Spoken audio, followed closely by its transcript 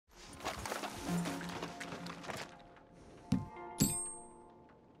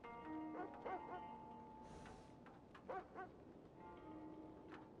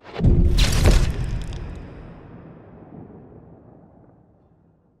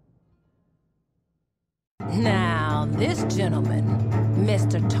Now, this gentleman,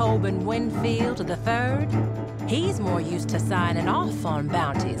 Mr. Tobin Winfield III, he's more used to signing off on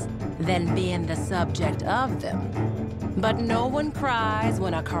bounties than being the subject of them. But no one cries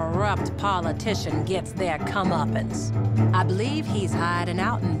when a corrupt politician gets their comeuppance. I believe he's hiding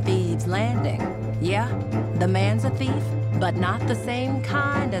out in Thieves' Landing. Yeah, the man's a thief, but not the same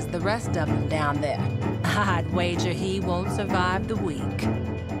kind as the rest of them down there. I'd wager he won't survive the week.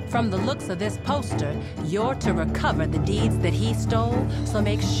 From the looks of this poster, you're to recover the deeds that he stole, so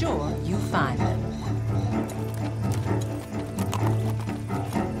make sure you find them.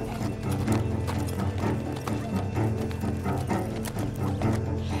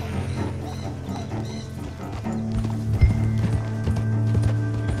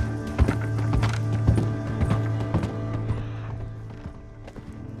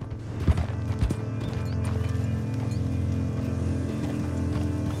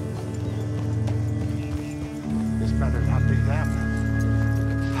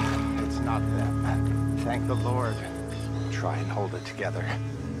 Together.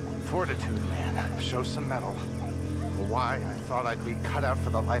 Fortitude, man. Show some mettle. Why, I thought I'd be cut out for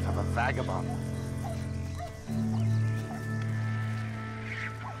the life of a vagabond.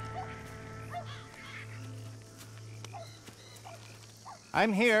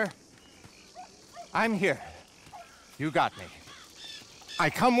 I'm here. I'm here. You got me. I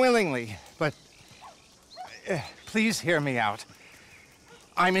come willingly, but please hear me out.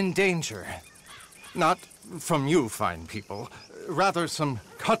 I'm in danger. Not from you, fine people. Rather some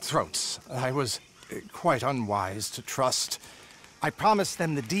cutthroats I was quite unwise to trust. I promised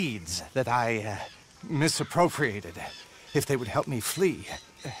them the deeds that I misappropriated if they would help me flee.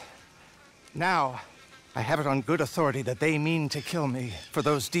 Now, I have it on good authority that they mean to kill me for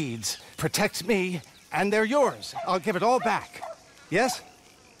those deeds. Protect me, and they're yours. I'll give it all back. Yes?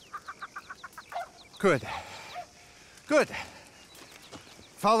 Good. Good.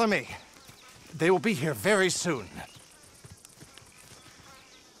 Follow me. They will be here very soon.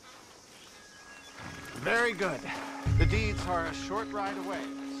 Very good. The deeds are a short ride away.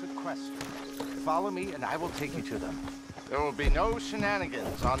 Sequestered. Follow me and I will take you to them. There will be no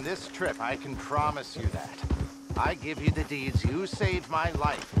shenanigans on this trip, I can promise you that. I give you the deeds, you saved my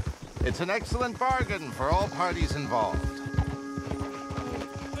life. It's an excellent bargain for all parties involved.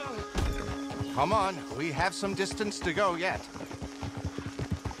 Come on, we have some distance to go yet.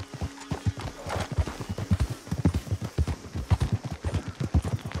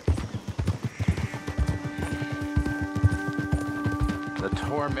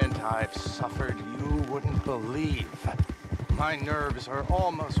 Torment I've suffered, you wouldn't believe. My nerves are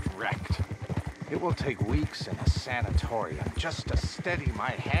almost wrecked. It will take weeks in a sanatorium just to steady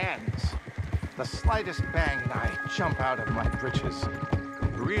my hands. The slightest bang and I jump out of my britches.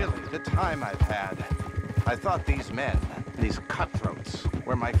 Really, the time I've had. I thought these men, these cutthroats,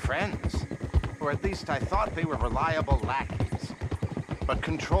 were my friends. Or at least I thought they were reliable lackeys. But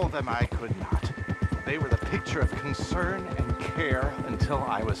control them I could not. They were the picture of concern and care until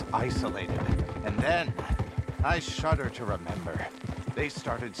I was isolated. And then, I shudder to remember, they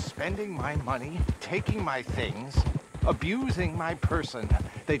started spending my money, taking my things, abusing my person.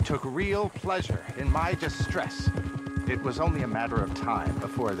 They took real pleasure in my distress. It was only a matter of time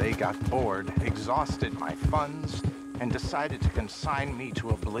before they got bored, exhausted my funds, and decided to consign me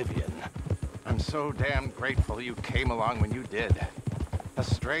to oblivion. I'm so damn grateful you came along when you did. A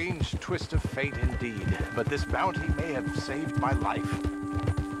strange twist of fate indeed, but this bounty may have saved my life.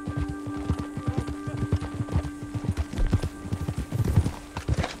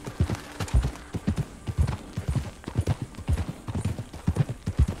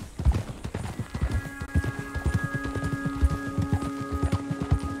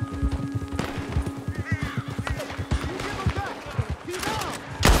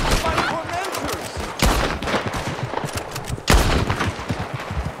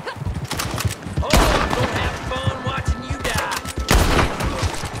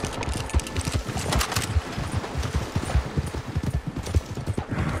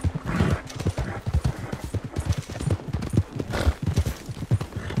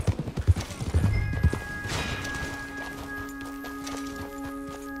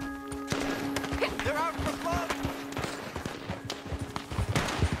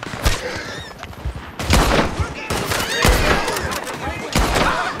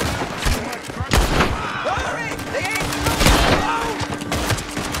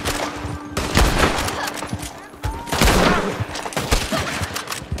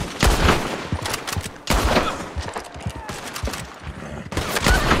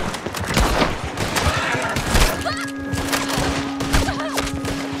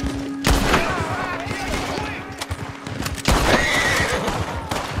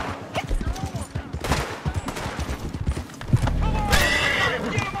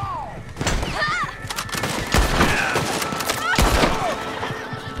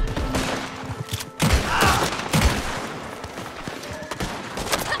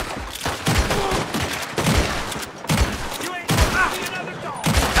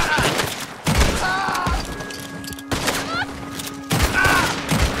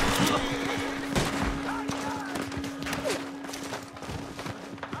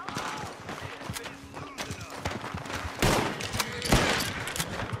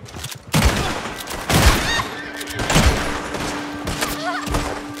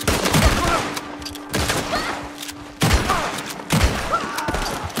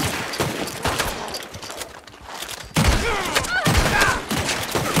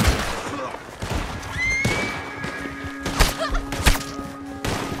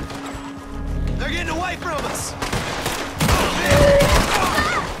 getting away from us!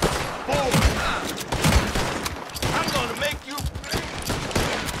 I'm gonna make you...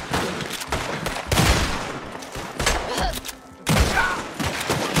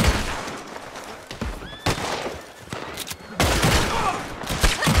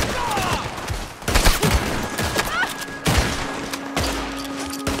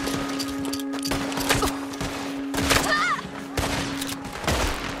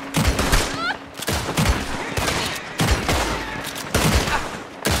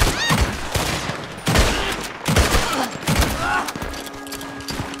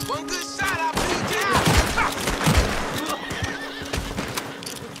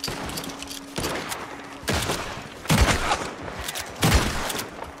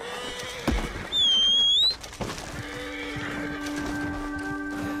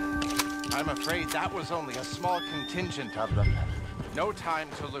 I'm afraid that was only a small contingent of them. No time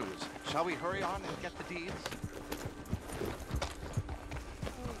to lose. Shall we hurry on and get the deeds?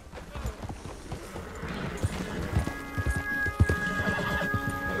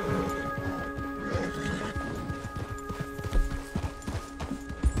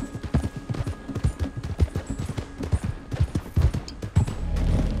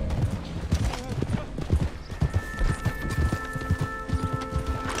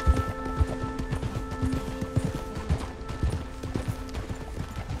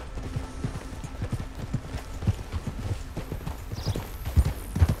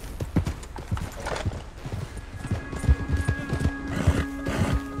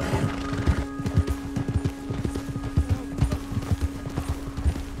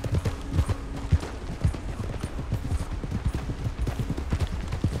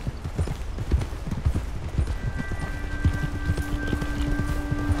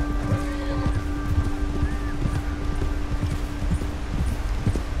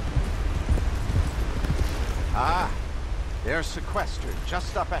 Ah, they're sequestered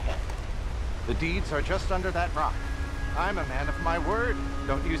just up ahead. The deeds are just under that rock. I'm a man of my word,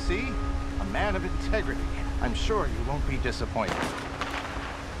 don't you see? A man of integrity. I'm sure you won't be disappointed.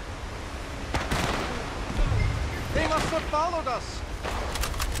 They must have followed us!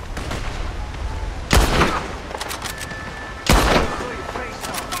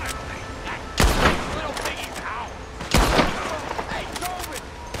 Hey, Tobin!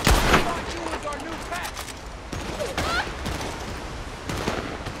 I thought you was our new pet!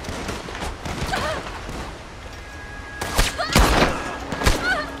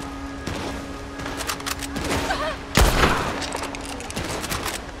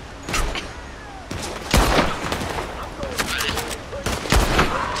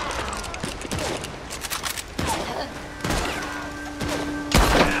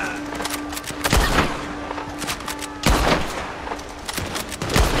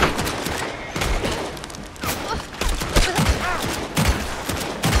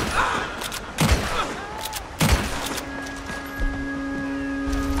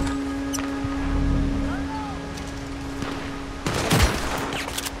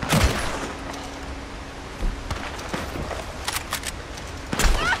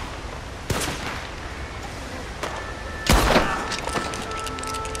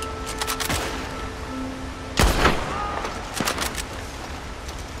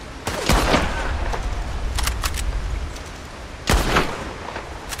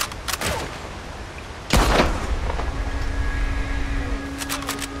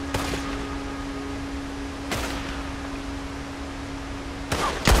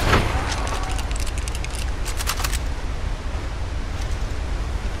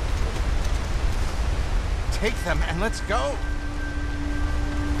 Take them and let's go!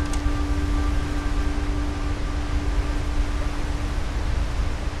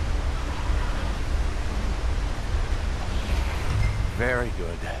 Very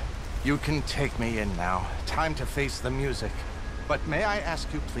good. You can take me in now. Time to face the music. But may I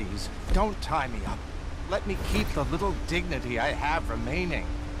ask you please, don't tie me up. Let me keep the little dignity I have remaining.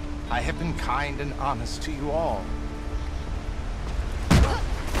 I have been kind and honest to you all.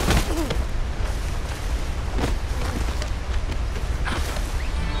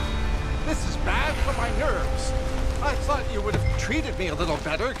 This is bad for my nerves. I thought you would have treated me a little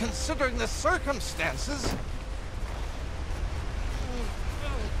better considering the circumstances.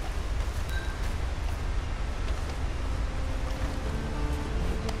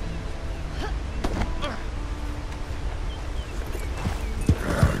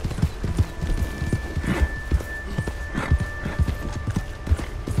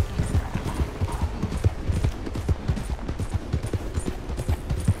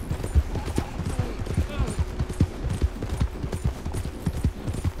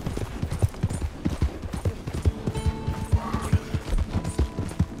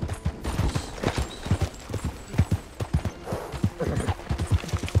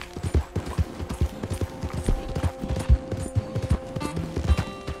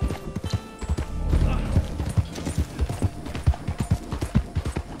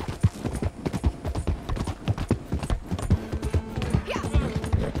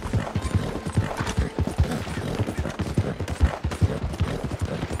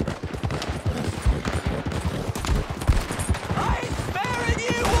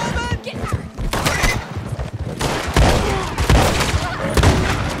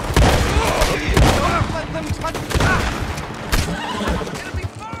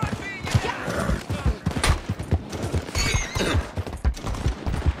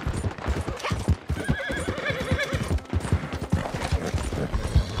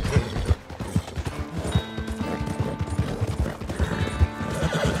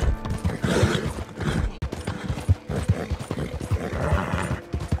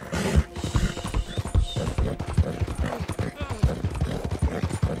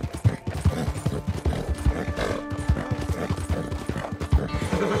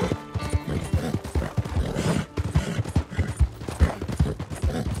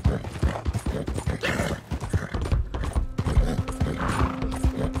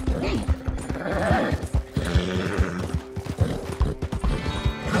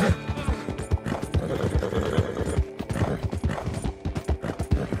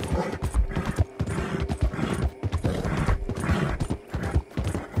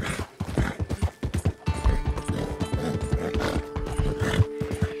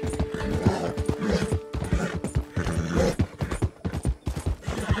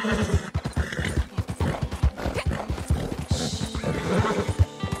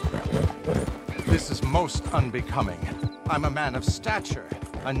 most unbecoming. I'm a man of stature,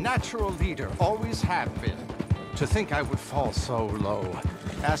 a natural leader, always have been. To think I would fall so low.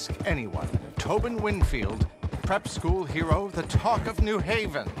 Ask anyone. Tobin Winfield, prep school hero, the talk of New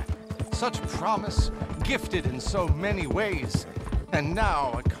Haven. Such promise, gifted in so many ways. And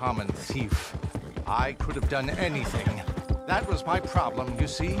now a common thief. I could have done anything. That was my problem, you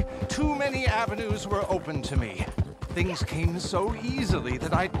see. Too many avenues were open to me. Things came so easily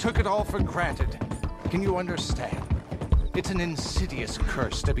that I took it all for granted. Can you understand? It's an insidious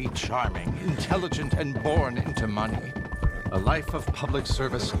curse to be charming, intelligent, and born into money. A life of public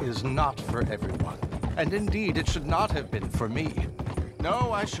service is not for everyone. And indeed, it should not have been for me.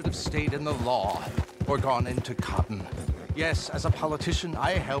 No, I should have stayed in the law, or gone into cotton. Yes, as a politician,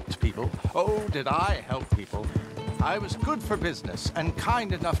 I helped people. Oh, did I help people. I was good for business, and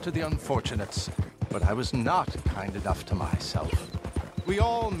kind enough to the unfortunates. But I was not kind enough to myself. We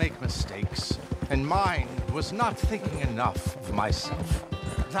all make mistakes, and mine was not thinking enough of myself.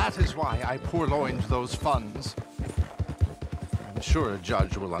 That is why I purloined those funds. I'm sure a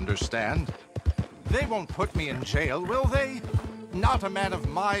judge will understand. They won't put me in jail, will they? Not a man of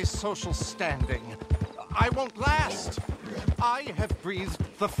my social standing. I won't last. I have breathed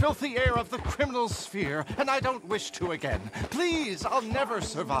the filthy air of the criminal sphere, and I don't wish to again. Please, I'll never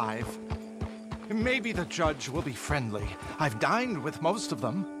survive. Maybe the judge will be friendly. I've dined with most of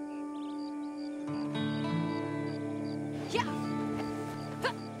them.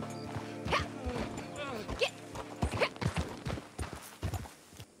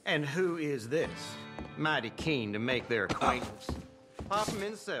 And who is this? Mighty keen to make their acquaintance. Pop them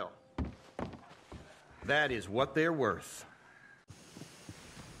in the cell. That is what they're worth.